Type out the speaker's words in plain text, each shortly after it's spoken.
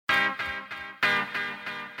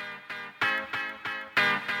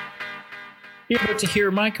You're about to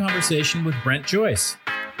hear my conversation with Brent Joyce.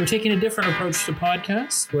 We're taking a different approach to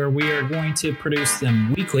podcasts where we are going to produce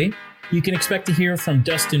them weekly. You can expect to hear from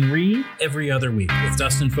Dustin Reed every other week, with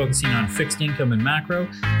Dustin focusing on fixed income and macro,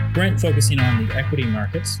 Brent focusing on the equity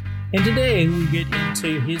markets. And today we get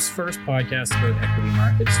into his first podcast about equity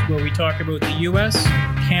markets, where we talk about the US,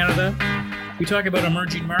 Canada, we talk about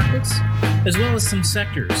emerging markets, as well as some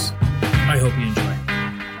sectors. I hope you enjoy.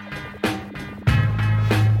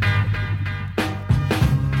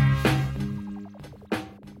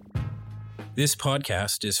 This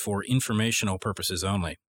podcast is for informational purposes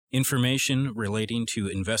only. Information relating to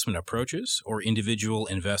investment approaches or individual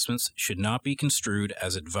investments should not be construed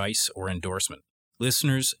as advice or endorsement.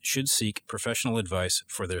 Listeners should seek professional advice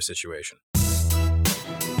for their situation.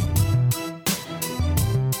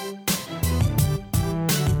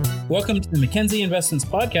 Welcome to the Mackenzie Investments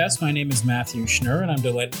podcast. My name is Matthew Schnurr, and I'm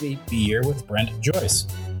delighted to be here with Brent Joyce.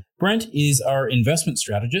 Brent is our investment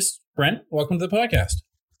strategist. Brent, welcome to the podcast.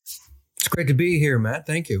 It's great to be here, Matt.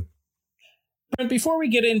 Thank you. Brent, before we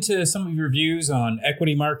get into some of your views on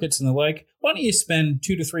equity markets and the like, why don't you spend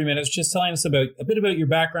 2 to 3 minutes just telling us a bit about your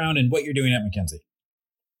background and what you're doing at Mackenzie?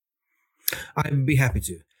 I'd be happy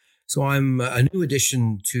to. So I'm a new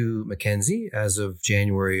addition to Mackenzie as of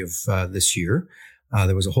January of this year.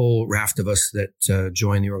 There was a whole raft of us that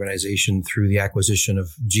joined the organization through the acquisition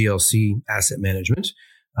of GLC Asset Management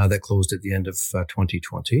that closed at the end of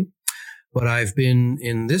 2020. But I've been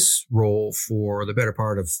in this role for the better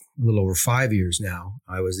part of a little over 5 years now.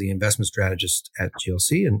 I was the investment strategist at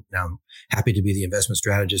GLC, and now I'm happy to be the investment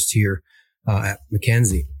strategist here at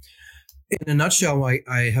Mackenzie. In a nutshell,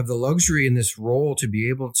 I have the luxury in this role to be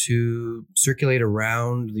able to circulate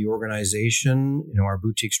around the organization, our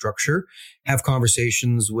boutique structure, have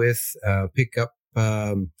conversations with, pick up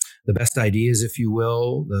the best ideas, if you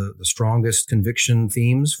will, the strongest conviction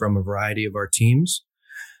themes from a variety of our teams.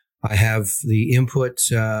 I have the input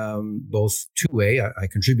both two-way. I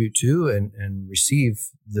contribute to and receive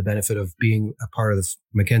the benefit of being a part of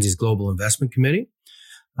Mackenzie's Global Investment Committee.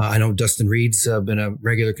 I know Dustin Reed's been a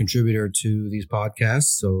regular contributor to these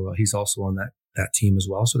podcasts, so he's also on that team as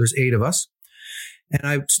well. So there's 8 of us. And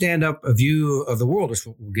I stand up a view of the world, which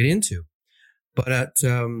we'll get into. But at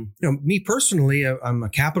me personally, I'm a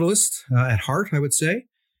capitalist at heart, I would say.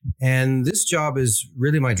 And this job is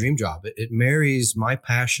really my dream job. It marries my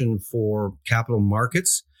passion for capital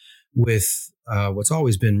markets with what's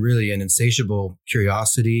always been really an insatiable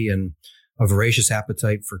curiosity and a voracious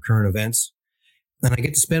appetite for current events. And I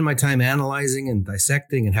get to spend my time analyzing and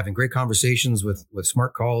dissecting and having great conversations with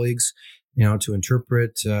smart colleagues, to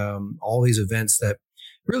interpret all these events that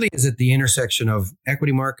really is at the intersection of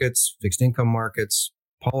equity markets, fixed income markets,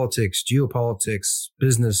 politics, geopolitics,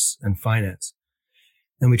 business, and finance.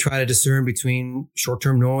 And we try to discern between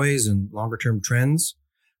short-term noise and longer-term trends.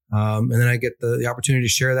 And then I get the opportunity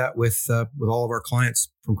to share that with all of our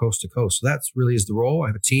clients from coast to coast. So that's really is the role. I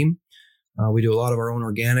have a team. We do a lot of our own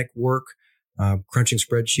organic work, crunching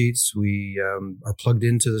spreadsheets. We are plugged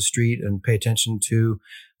into the street and pay attention to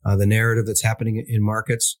the narrative that's happening in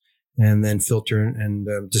markets, and then filter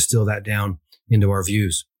and distill that down into our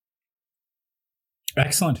views.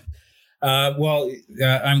 Excellent.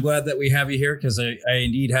 I'm glad that we have you here because I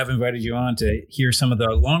indeed have invited you on to hear some of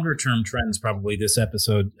the longer term trends, probably this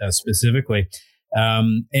episode specifically.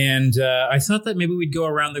 I thought that maybe we'd go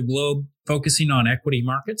around the globe focusing on equity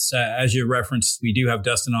markets. As you referenced, we do have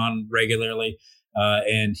Dustin on regularly,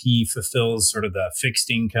 and he fulfills sort of the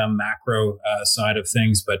fixed income macro side of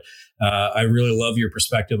things. But I really love your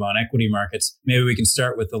perspective on equity markets. Maybe we can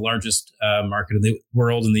start with the largest market in the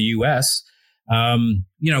world in the US.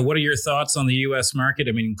 What are your thoughts on the U.S. market?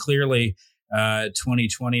 I mean, clearly,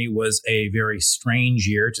 2020 was a very strange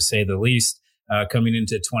year, to say the least. Coming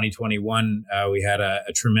into 2021, we had a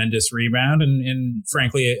tremendous rebound and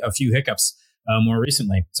frankly, a few hiccups more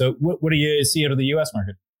recently. So what do you see out of the U.S.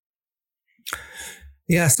 market?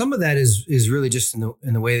 Yeah, some of that is really just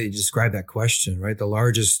in the way that you described that question, right? The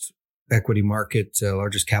largest equity market,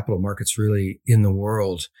 largest capital markets really in the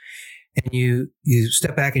world. And you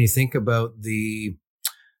step back and you think about the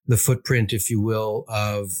footprint, if you will,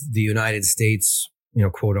 of the United States,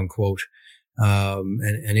 quote unquote,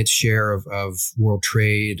 and its share of world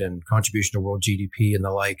trade and contribution to world GDP and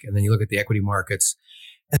the like. And then you look at the equity markets,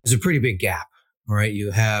 and there's a pretty big gap, right?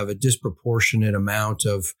 You have a disproportionate amount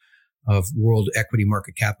of world equity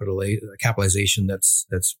market capitalization that's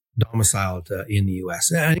domiciled in the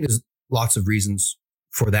U.S. And I think there's lots of reasons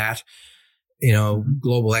for that.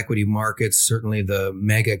 Global equity markets, certainly the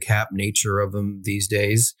mega cap nature of them these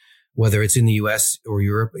days, whether it's in the US or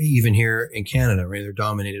Europe, even here in Canada, right? They're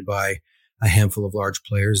dominated by a handful of large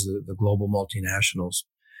players, the global multinationals.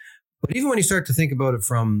 But even when you start to think about it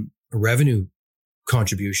from a revenue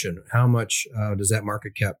contribution, how much does that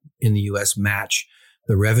market cap in the US match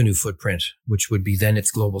the revenue footprint, which would be then its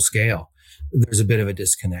global scale? There's a bit of a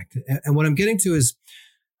disconnect. And what I'm getting to is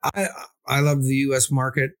I love the US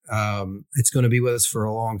market. It's going to be with us for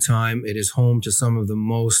a long time. It is home to some of the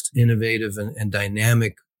most innovative and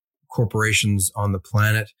dynamic corporations on the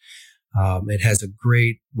planet. It has a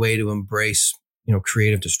great way to embrace,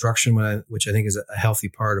 creative destruction, which I think is a healthy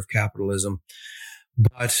part of capitalism.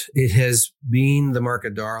 But it has been the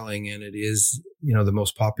market darling, and it is, the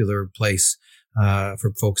most popular place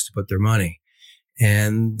for folks to put their money.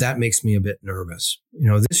 And that makes me a bit nervous.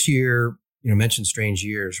 This year, mentioned strange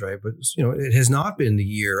years, right? But, it has not been the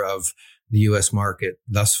year of the U.S. market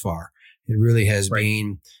thus far. It really has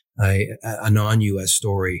been a non-U.S.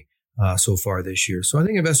 story so far this year. So I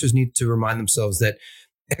think investors need to remind themselves that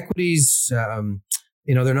equities,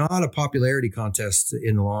 they're not a popularity contest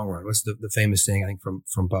in the long run. What's the famous saying, I think,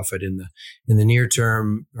 from Buffett? In the near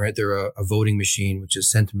term, right, they're a voting machine, which is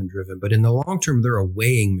sentiment driven. But in the long term, they're a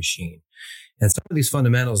weighing machine. And some of these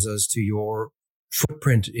fundamentals as to your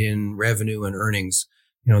footprint in revenue and earnings,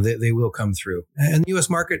 they will come through. And the U.S.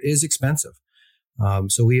 market is expensive.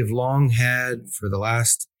 So we have long had, for the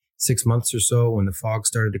last 6 months or so, when the fog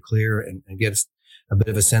started to clear and get a bit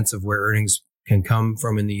of a sense of where earnings can come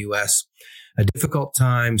from in the U.S., a difficult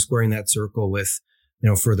time squaring that circle with,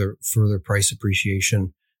 further price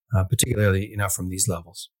appreciation, particularly, from these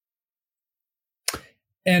levels.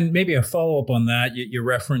 And maybe a follow-up on that, you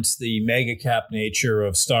referenced the mega cap nature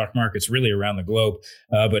of stock markets really around the globe,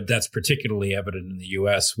 but that's particularly evident in the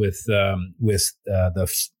U.S. with the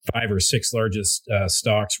 5 or 6 largest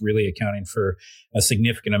stocks really accounting for a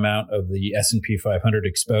significant amount of the S&P 500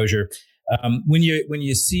 exposure. When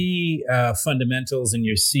you see fundamentals and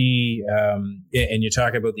you see and you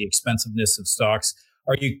talk about the expensiveness of stocks,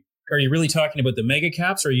 are you really talking about the mega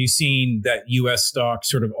caps? Or are you seeing that U.S. stocks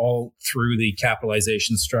sort of all through the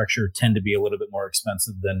capitalization structure tend to be a little bit more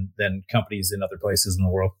expensive than companies in other places in the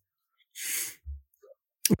world?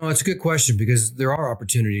 Well, it's a good question, because there are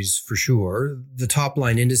opportunities for sure. The top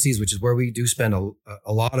line indices, which is where we do spend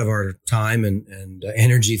a lot of our time and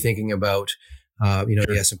energy thinking about,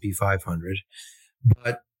 the S&P 500.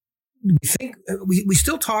 But we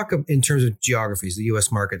still talk in terms of geographies, the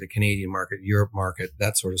U.S. market, the Canadian market, Europe market,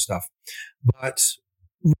 that sort of stuff. But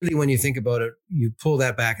really, when you think about it, you pull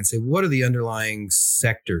that back and say, what are the underlying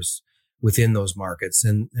sectors within those markets,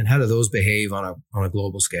 and how do those behave on a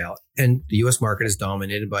global scale? And the U.S. market is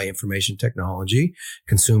dominated by information technology,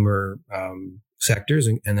 consumer sectors,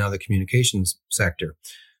 and now the communications sector,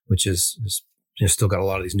 which is still got a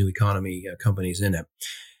lot of these new economy companies in it.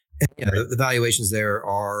 And the valuations there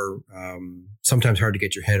are sometimes hard to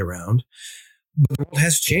get your head around, but the world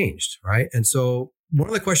has changed, right? And so one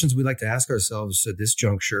of the questions we like to ask ourselves at this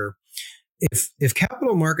juncture, if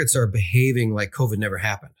capital markets are behaving like COVID never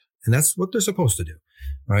happened, and that's what they're supposed to do,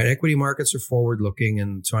 right? Equity markets are forward looking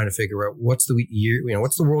and trying to figure out what's the year,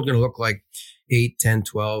 what's the world going to look like 8, 10,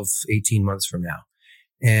 12, 18 months from now.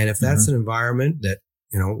 And if that's an environment that,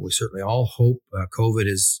 we certainly all hope COVID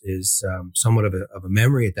is somewhat of a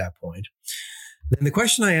memory at that point, then the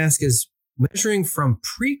question I ask is, measuring from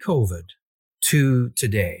pre-COVID to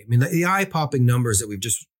today, I mean, the eye-popping numbers that we've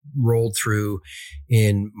just rolled through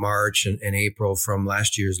in March and April from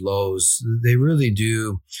last year's lows, they really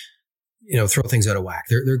do, throw things out of whack.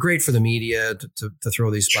 They're great for the media to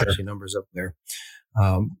throw these splashy numbers up there.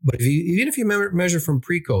 But even if you measure from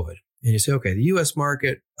pre-COVID and you say, okay, the U.S.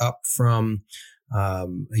 market up from a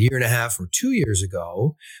year and a half or 2 years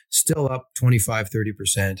ago, still up 25,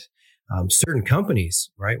 30%. Certain companies,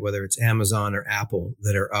 right, whether it's Amazon or Apple,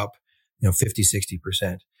 that are up, 50,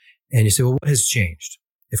 60%. And you say, well, what has changed?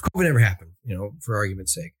 If COVID never happened, for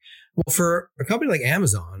argument's sake. Well, for a company like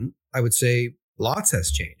Amazon, I would say lots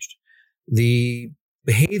has changed. The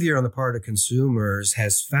behavior on the part of consumers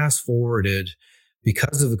has fast forwarded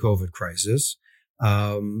because of the COVID crisis,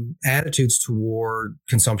 attitudes toward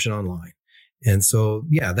consumption online. And so,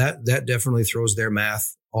 that definitely throws their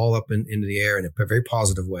math all up into the air in a very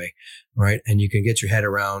positive way, right? And you can get your head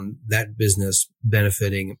around that business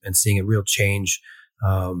benefiting and seeing a real change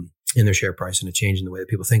in their share price and a change in the way that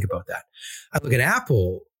people think about that. I look at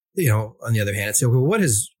Apple, on the other hand, and say, well, what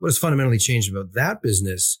has fundamentally changed about that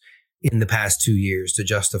business in the past 2 years to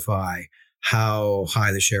justify how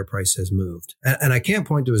high the share price has moved? And I can't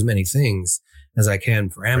point to as many things as I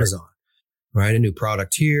can for Amazon. Right. A new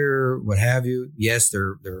product here, what have you. Yes,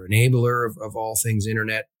 they're an enabler of all things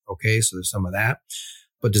internet. Okay. So there's some of that.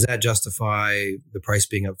 But does that justify the price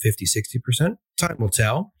being up 50, 60%? Time will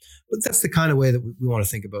tell. But that's the kind of way that we want to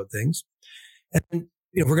think about things. And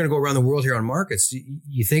if we're going to go around the world here on markets,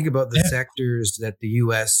 you think about the sectors that the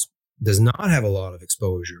U.S. does not have a lot of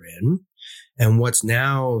exposure in and what's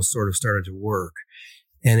now sort of started to work.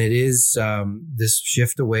 And it is this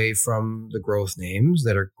shift away from the growth names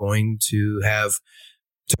that are going to have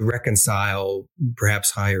to reconcile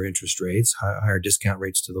perhaps higher interest rates, higher discount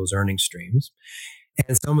rates to those earning streams.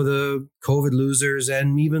 And some of the COVID losers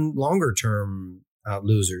and even longer term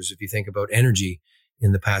losers, if you think about energy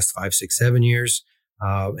in the past 5, 6, 7 years,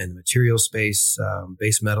 and the material space,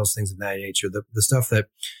 base metals, things of that nature, the stuff that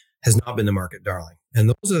has not been the market darling. And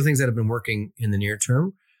those are the things that have been working in the near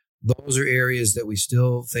term. Those are areas that we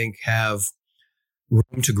still think have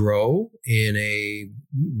room to grow in a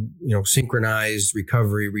synchronized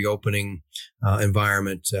recovery, reopening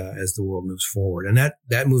environment as the world moves forward. And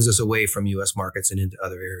that moves us away from U.S. markets and into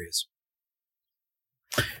other areas.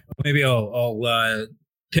 Maybe I'll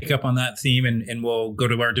pick up on that theme and we'll go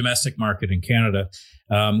to our domestic market in Canada.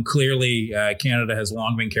 Clearly, Canada has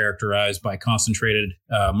long been characterized by concentrated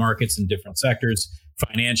markets in different sectors,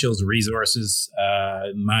 financials, resources,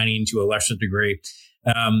 mining to a lesser degree.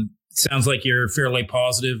 Sounds like you're fairly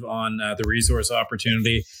positive on the resource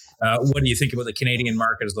opportunity. What do you think about the Canadian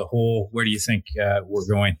market as a whole? Where do you think we're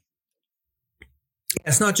going?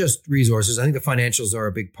 It's not just resources. I think the financials are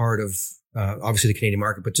a big part of obviously the Canadian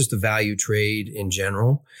market, but just the value trade in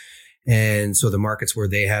general. And so the markets where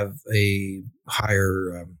they have a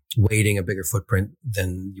higher weighting, a bigger footprint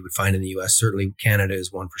than you would find in the U.S. Certainly Canada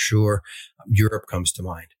is one for sure. Europe comes to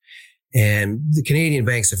mind. And the Canadian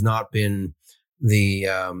banks have not been the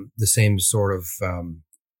same sort of,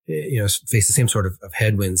 face the same sort of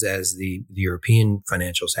headwinds as the European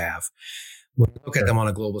financials have. When you look at them on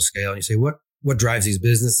a global scale and you say, what drives these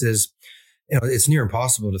businesses? It's near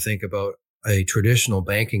impossible to think about a traditional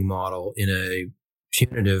banking model in a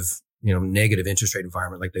punitive, negative interest rate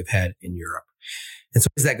environment like they've had in Europe. And so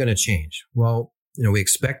is that going to change? Well, we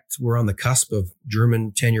expect we're on the cusp of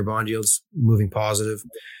German 10-year bond yields moving positive.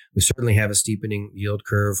 We certainly have a steepening yield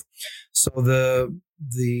curve. So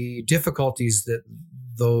the difficulties that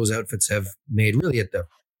those outfits have made really at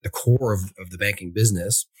the core of the banking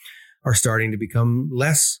business are starting to become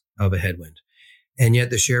less of a headwind. And yet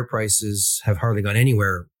the share prices have hardly gone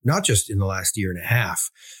anywhere, not just in the last year and a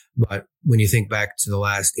half, but when you think back to the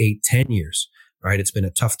last 8, 10 years, right? It's been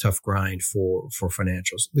a tough grind for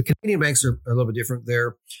financials. The Canadian banks are a little bit different.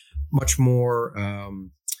 They're much more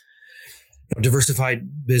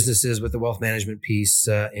diversified businesses with the wealth management piece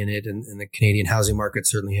in it. And the Canadian housing market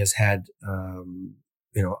certainly has had,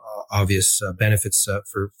 obvious benefits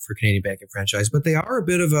for Canadian banking franchise. But they are a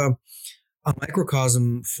bit of a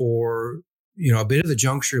microcosm for a bit of the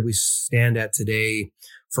juncture we stand at today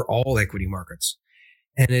for all equity markets.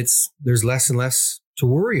 And there's less and less to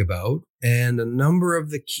worry about. And a number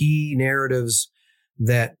of the key narratives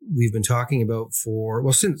that we've been talking about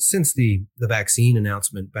since the vaccine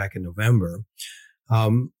announcement back in November,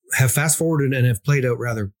 have fast forwarded and have played out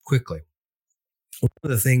rather quickly. One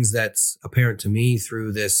of the things that's apparent to me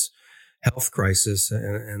through this health crisis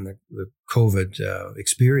and the COVID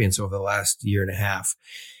experience over the last year and a half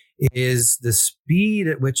is the speed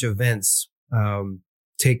at which events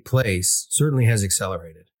take place certainly has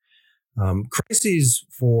accelerated. Crises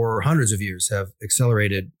for hundreds of years have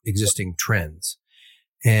accelerated existing trends.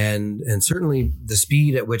 And certainly the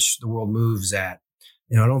speed at which the world moves at,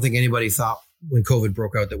 I don't think anybody thought when COVID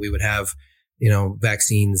broke out that we would have,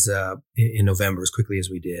 vaccines in November as quickly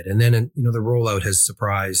as we did. And then, the rollout has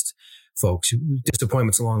surprised folks.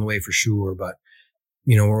 Disappointments along the way for sure, but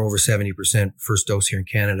we're over 70% first dose here in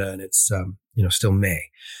Canada, and it's, still May,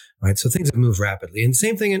 right? So things have moved rapidly. And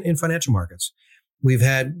same thing in financial markets. We've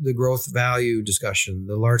had the growth value discussion,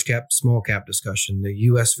 the large cap, small cap discussion, the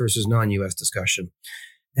U.S. versus non-U.S. discussion.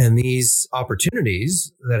 And these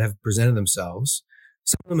opportunities that have presented themselves,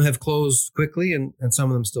 some of them have closed quickly and some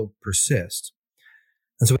of them still persist.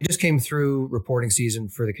 And so we just came through reporting season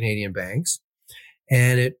for the Canadian banks.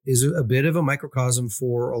 And it is a bit of a microcosm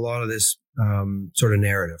for a lot of this sort of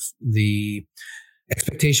narrative. The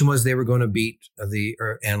expectation was they were going to beat the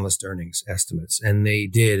analyst earnings estimates, and they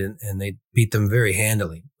did, and they beat them very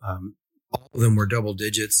handily. All of them were double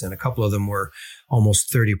digits, and a couple of them were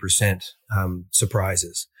almost 30%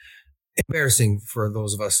 surprises. Embarrassing for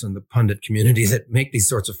those of us in the pundit community that make these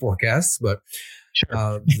sorts of forecasts, but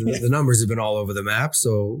sure. the numbers have been all over the map,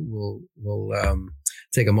 so we'll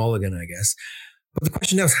take a mulligan, I guess. But the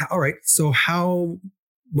question now is, how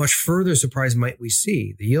much further surprise might we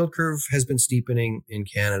see? The yield curve has been steepening in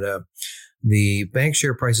Canada. The bank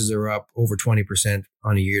share prices are up over 20%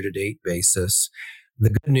 on a year-to-date basis. The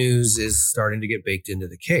good news is starting to get baked into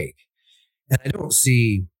the cake. And I don't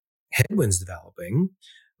see headwinds developing,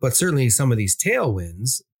 but certainly some of these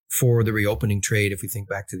tailwinds for the reopening trade, if we think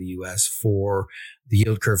back to the US, for the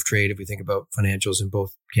yield curve trade, if we think about financials in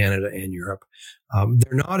both Canada and Europe,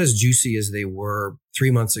 they're not as juicy as they were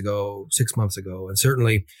 3 months ago, 6 months ago, and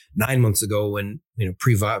certainly 9 months ago when,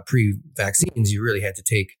 pre-vaccines, you really had to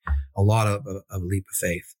take a lot of a leap of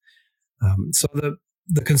faith. So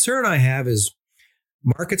the concern I have is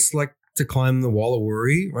markets like to climb the wall of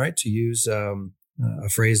worry, right? To use a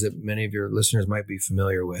phrase that many of your listeners might be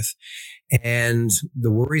familiar with. And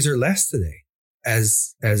the worries are less today.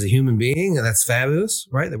 As a human being, and that's fabulous,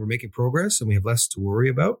 right? That we're making progress and we have less to worry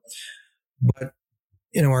about. But,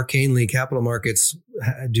 arcanely, capital markets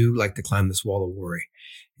do like to climb this wall of worry.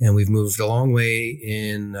 And we've moved a long way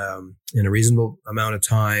in a reasonable amount of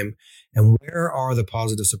time. And where are the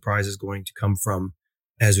positive surprises going to come from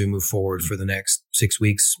as we move forward for the next 6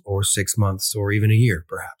 weeks or 6 months or even a year,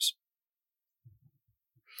 perhaps?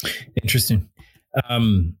 Interesting.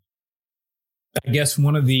 I guess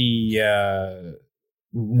one of the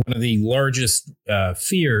largest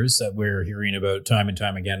fears that we're hearing about time and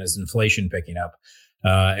time again is inflation picking up,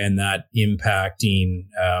 and that impacting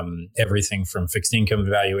everything from fixed income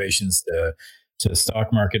valuations to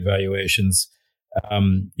stock market valuations.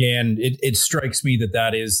 And it strikes me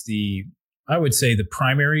that is I would say the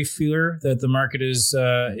primary fear that the market is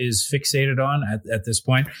fixated on at this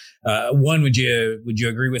point. One, would you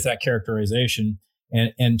agree with that characterization?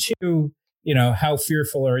 And two, how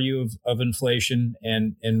fearful are you of inflation,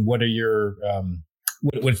 and what are your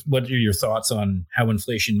what are your thoughts on how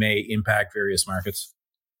inflation may impact various markets?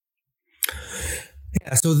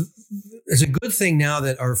 Yeah, so it's a good thing now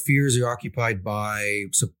that our fears are occupied by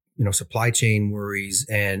supply chain worries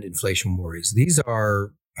and inflation worries. These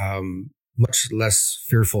are much less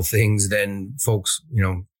fearful things than folks,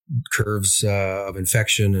 curves of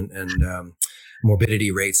infection and morbidity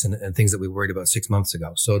rates and things that we worried about 6 months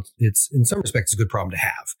ago. So it's in some respects a good problem to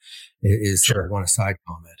have. Is sure. Sort of one aside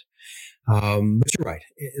comment. But you're right.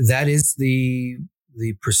 That is the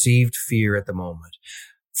perceived fear at the moment.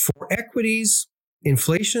 For equities,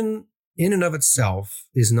 inflation in and of itself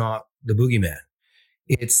is not the boogeyman.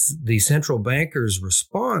 It's the central banker's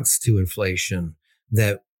response to inflation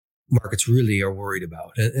that markets really are worried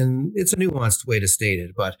about. And it's a nuanced way to state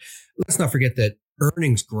it, but let's not forget that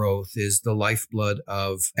earnings growth is the lifeblood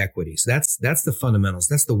of equities. That's the fundamentals.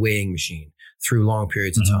 That's the weighing machine through long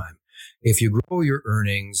periods of time. If you grow your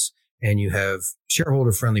earnings and you have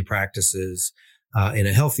shareholder friendly practices in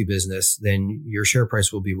a healthy business, then your share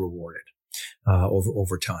price will be rewarded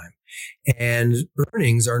over time. And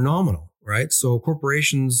earnings are nominal, right? So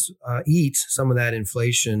corporations eat some of that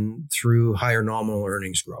inflation through higher nominal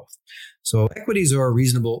earnings growth. So equities are a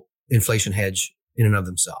reasonable inflation hedge in and of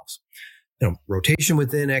themselves. Rotation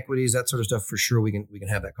within equities, that sort of stuff, for sure, we can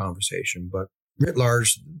have that conversation. But writ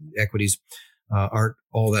large, equities aren't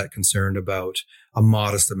all that concerned about a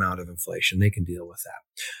modest amount of inflation. They can deal with that.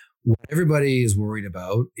 What everybody is worried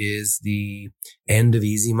about is the end of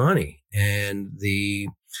easy money and the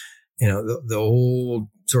old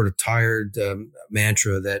sort of tired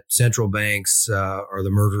mantra that central banks are the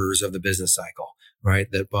murderers of the business cycle, right?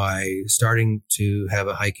 That by starting to have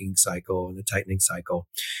a hiking cycle and a tightening cycle,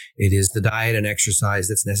 it is the diet and exercise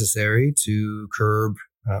that's necessary to curb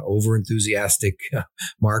over-enthusiastic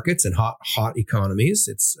markets and hot economies.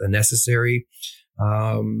 It's a necessary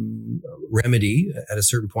remedy at a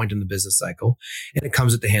certain point in the business cycle, and it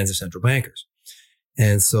comes at the hands of central bankers.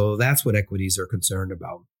 And so that's what equities are concerned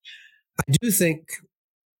about. I do think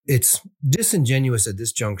it's disingenuous at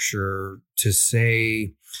this juncture to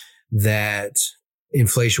say that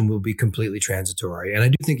inflation will be completely transitory. And I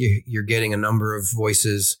do think you're getting a number of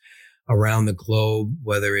voices around the globe,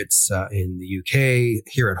 whether it's in the UK,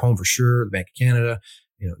 here at home for sure, the Bank of Canada,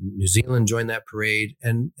 New Zealand joined that parade,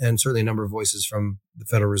 and certainly a number of voices from the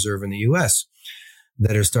Federal Reserve in the US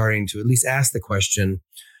that are starting to at least ask the question,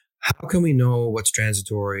 how can we know what's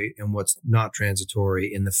transitory and what's not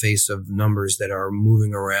transitory in the face of numbers that are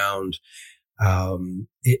moving around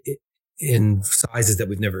in sizes that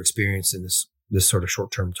we've never experienced in this sort of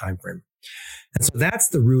short-term time frame? And so that's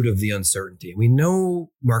the root of the uncertainty. We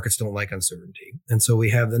know markets don't like uncertainty. And so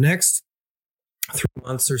we have the next 3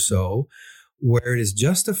 months or so where it is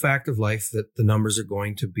just a fact of life that the numbers are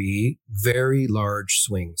going to be very large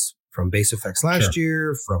swings from base effects last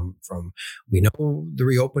year, from we know the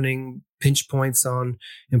reopening pinch points on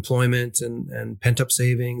employment and pent up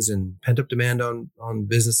savings and pent up demand on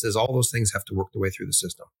businesses. All those things have to work their way through the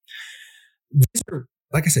system. These are,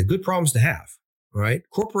 like I said, good problems to have, right?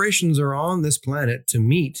 Corporations are on this planet to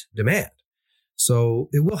meet demand. So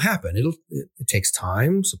it will happen. It takes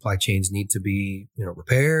time. Supply chains need to be,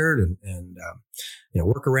 repaired and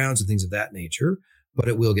workarounds and things of that nature, but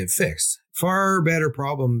it will get fixed. Far better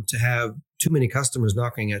problem to have too many customers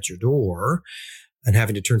knocking at your door and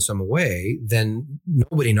having to turn some away than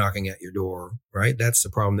nobody knocking at your door, right? That's the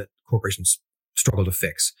problem that corporations struggle to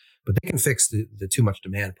fix, but they can fix the too much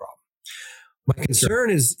demand problem. My concern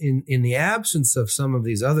is in the absence of some of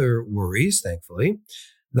these other worries, thankfully,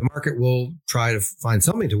 the market will try to find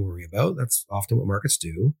something to worry about. That's often what markets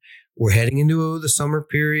do. We're heading into the summer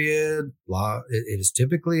period. It is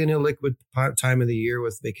typically an illiquid time of the year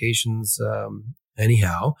with vacations.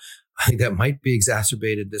 Anyhow, I think that might be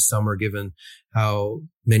exacerbated this summer given how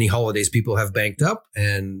many holidays people have banked up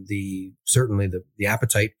and certainly the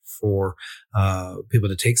appetite for people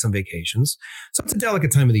to take some vacations. So it's a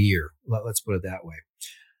delicate time of the year. Let's put it that way.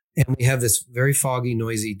 And we have this very foggy,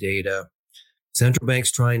 noisy data. Central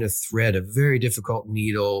banks trying to thread a very difficult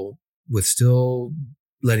needle with still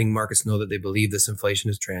letting markets know that they believe this inflation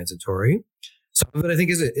is transitory. Some of it, I think,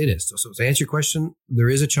 it is. So to answer your question, there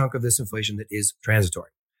is a chunk of this inflation that is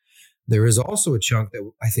transitory. There is also a chunk that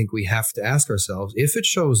I think we have to ask ourselves, if it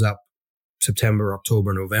shows up September,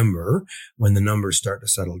 October, November, when the numbers start to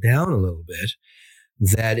settle down a little bit,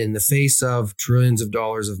 that in the face of trillions of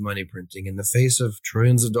dollars of money printing, in the face of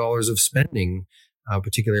trillions of dollars of spending,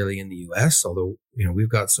 particularly in the U.S., although we've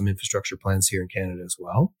got some infrastructure plans here in Canada as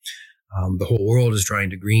well. The whole world is trying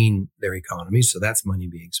to green their economy, so that's money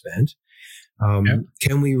being spent.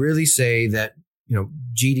 Can we really say that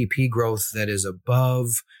GDP growth that is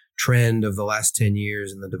above trend of the last 10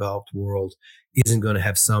 years in the developed world isn't going to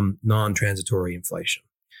have some non-transitory inflation?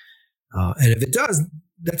 And if it does,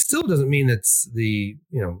 that still doesn't mean that's the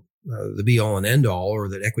be all and end all, or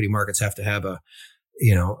that equity markets have to have a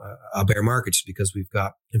bear market just because we've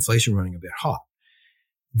got inflation running a bit hot.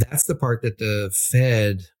 That's the part that the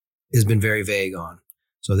Fed has been very vague on.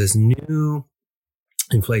 So this new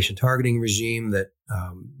inflation targeting regime that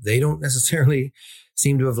they don't necessarily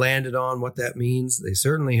seem to have landed on what that means. They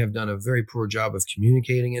certainly have done a very poor job of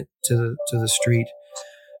communicating it to the street.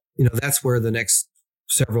 That's where the next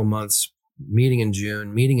several months, meeting in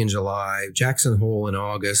June, meeting in July, Jackson Hole in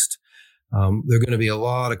August, there are going to be a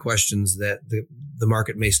lot of questions that the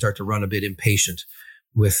market may start to run a bit impatient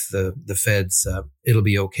with the Fed's it'll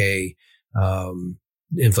be okay,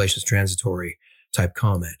 inflation's transitory type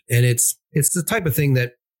comment. And it's the type of thing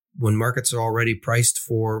that when markets are already priced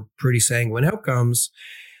for pretty sanguine outcomes,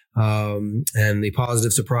 and the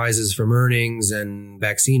positive surprises from earnings and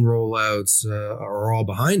vaccine rollouts are all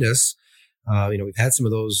behind us, we've had some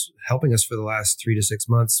of those helping us for the last 3 to 6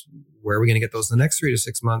 months. Where are we going to get those in the next 3 to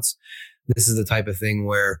 6 months? This is the type of thing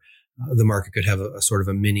where the market could have a sort of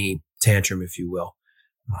a mini tantrum, if you will.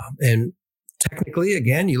 And technically,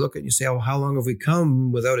 again, you look at and you say, oh, how long have we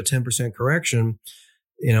come without a 10% correction?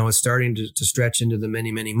 It's starting to stretch into the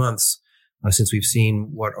many, many months since we've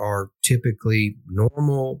seen what are typically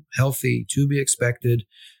normal, healthy, to be expected,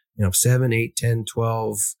 7, 8, 10,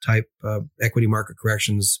 12 type equity market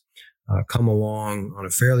corrections come along on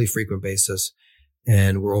a fairly frequent basis,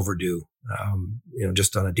 and we're overdue,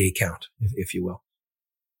 just on a day count, if you will.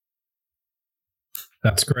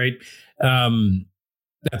 That's great.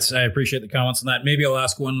 I appreciate the comments on that. Maybe I'll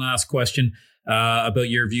ask one last question about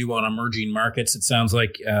your view on emerging markets. It sounds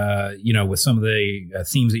like, with some of the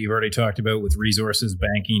themes that you've already talked about with resources,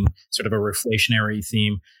 banking, sort of a reflationary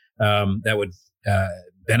theme that would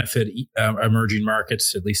benefit emerging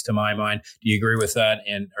markets, at least to my mind. Do you agree with that?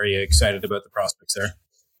 And are you excited about the prospects there?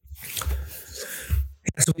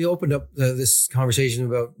 So we opened up this conversation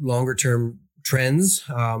about longer term trends.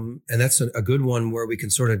 And that's a good one where we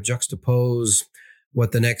can sort of juxtapose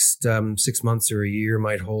what the next 6 months or a year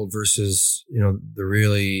might hold versus, the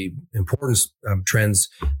really important trends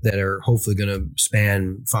that are hopefully going to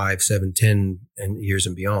span 5, 7, 10 years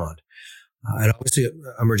and beyond. And obviously,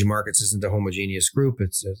 emerging markets isn't a homogeneous group.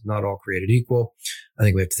 It's not all created equal. I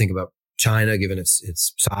think we have to think about China, given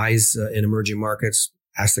its size in emerging markets.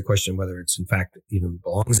 Ask the question whether it's in fact even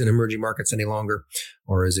belongs in emerging markets any longer,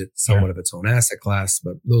 or is it somewhat of its own asset class?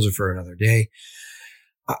 But those are for another day.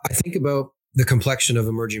 I think about the complexion of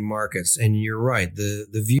emerging markets, and you're right.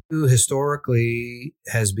 The view historically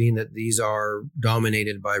has been that these are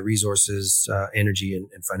dominated by resources, energy,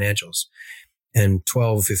 and financials. And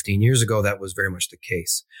 12, 15 years ago, that was very much the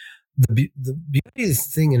case. The beauty of the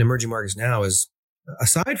thing in emerging markets now is,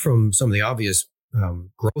 aside from some of the obvious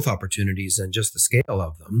growth opportunities and just the scale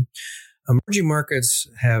of them, emerging markets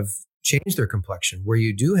have changed their complexion, where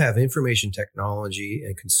you do have information technology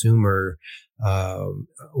and consumer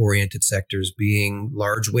oriented sectors being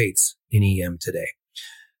large weights in EM today.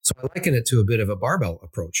 So I liken it to a bit of a barbell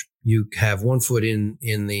approach. You have one foot in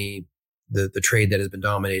the trade that has been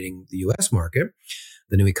dominating the US market,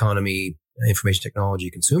 the new economy, information technology,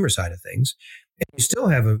 consumer side of things. And you still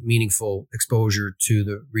have a meaningful exposure to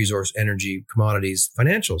the resource, energy, commodities,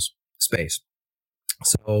 financials space.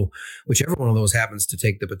 So whichever one of those happens to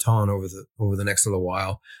take the baton over the next little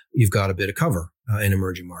while, you've got a bit of cover in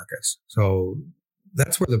emerging markets. So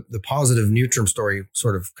that's where the positive near-term story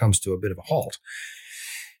sort of comes to a bit of a halt.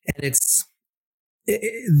 And it's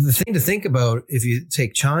the thing to think about if you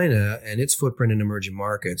take China and its footprint in emerging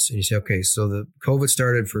markets, and you say, okay, so the COVID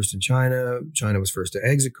started first in China. China was first to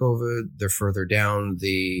exit COVID. They're further down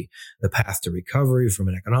the path to recovery from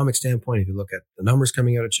an economic standpoint. If you look at the numbers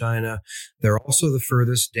coming out of China, they're also the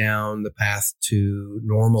furthest down the path to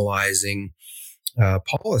normalizing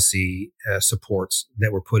policy supports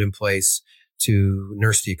that were put in place to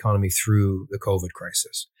nurse the economy through the COVID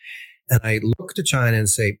crisis. And I look to China and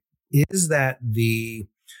say, is that the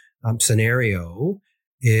scenario,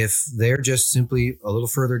 if they're just simply a little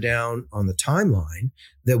further down on the timeline,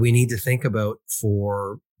 that we need to think about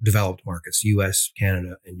for developed markets, US,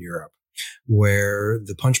 Canada, and Europe, where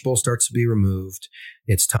the punch bowl starts to be removed?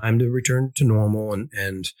 It's time to return to normal.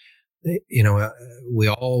 And we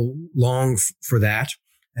all long for that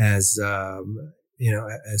as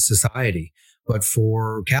society. But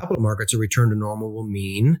for capital markets, a return to normal will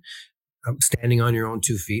mean standing on your own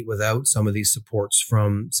 2 feet without some of these supports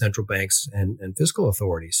from central banks and fiscal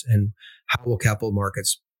authorities. And how will capital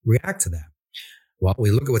markets react to that? Well,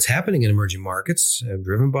 we look at what's happening in emerging markets,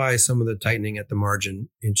 driven by some of the tightening at the margin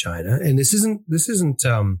in China. And this isn't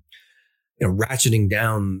ratcheting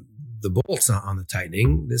down the bolts on the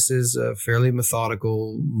tightening. This is a fairly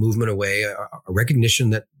methodical movement away, a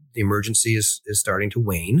recognition that the emergency is starting to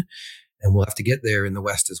wane, and we'll have to get there in the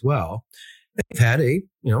West as well. They've had a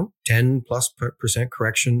 10+%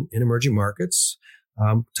 correction in emerging markets,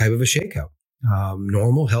 type of a shakeout.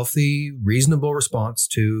 Normal, healthy, reasonable response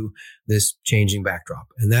to this changing backdrop.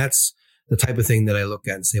 And that's the type of thing that I look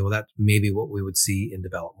at and say, well, that may be what we would see in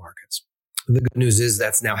developed markets. The good news is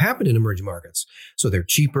that's now happened in emerging markets. So they're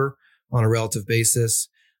cheaper on a relative basis.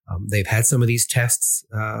 They've had some of these tests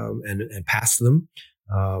and passed them.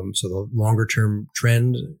 So the longer term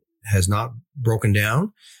trend has not broken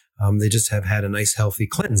down. They just have had a nice, healthy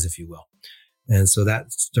cleanse, if you will. And so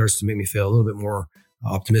that starts to make me feel a little bit more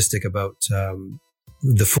optimistic about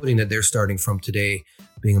the footing that they're starting from today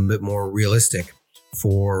being a bit more realistic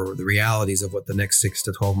for the realities of what the next 6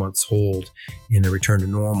 to 12 months hold in a return to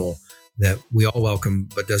normal that we all welcome,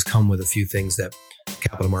 but does come with a few things that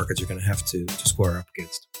capital markets are going to have to square up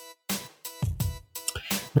against.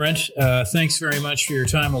 Brent, thanks very much for your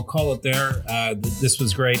time. We'll call it there. This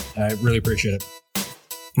was great. I really appreciate it.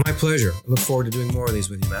 My pleasure. I look forward to doing more of these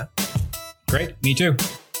with you, Matt. Great. Me too.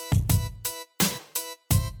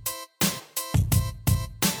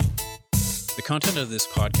 The content of this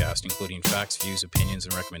podcast, including facts, views, opinions,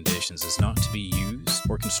 and recommendations, is not to be used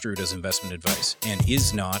or construed as investment advice and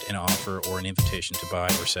is not an offer or an invitation to buy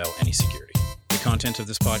or sell any security. The content of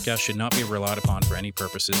this podcast should not be relied upon for any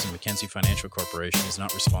purposes, and Mackenzie Financial Corporation is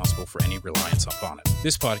not responsible for any reliance upon it.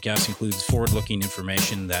 This podcast includes forward-looking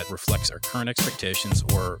information that reflects our current expectations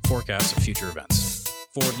or forecasts of future events.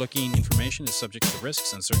 Forward-looking information is subject to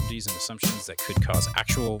risks, uncertainties, and assumptions that could cause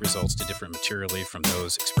actual results to differ materially from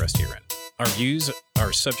those expressed herein. Our views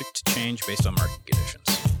are subject to change based on market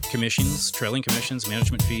conditions. Commissions, trailing commissions,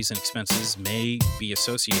 management fees, and expenses may be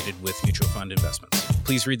associated with mutual fund investments.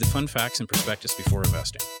 Please read the fund facts and prospectus before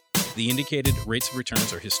investing. The indicated rates of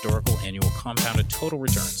returns are historical annual compounded total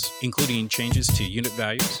returns, including changes to unit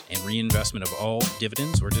values and reinvestment of all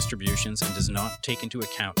dividends or distributions, and does not take into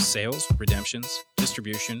account sales, redemptions,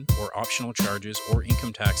 distribution, or optional charges or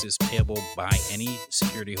income taxes payable by any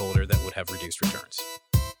security holder that would have reduced returns.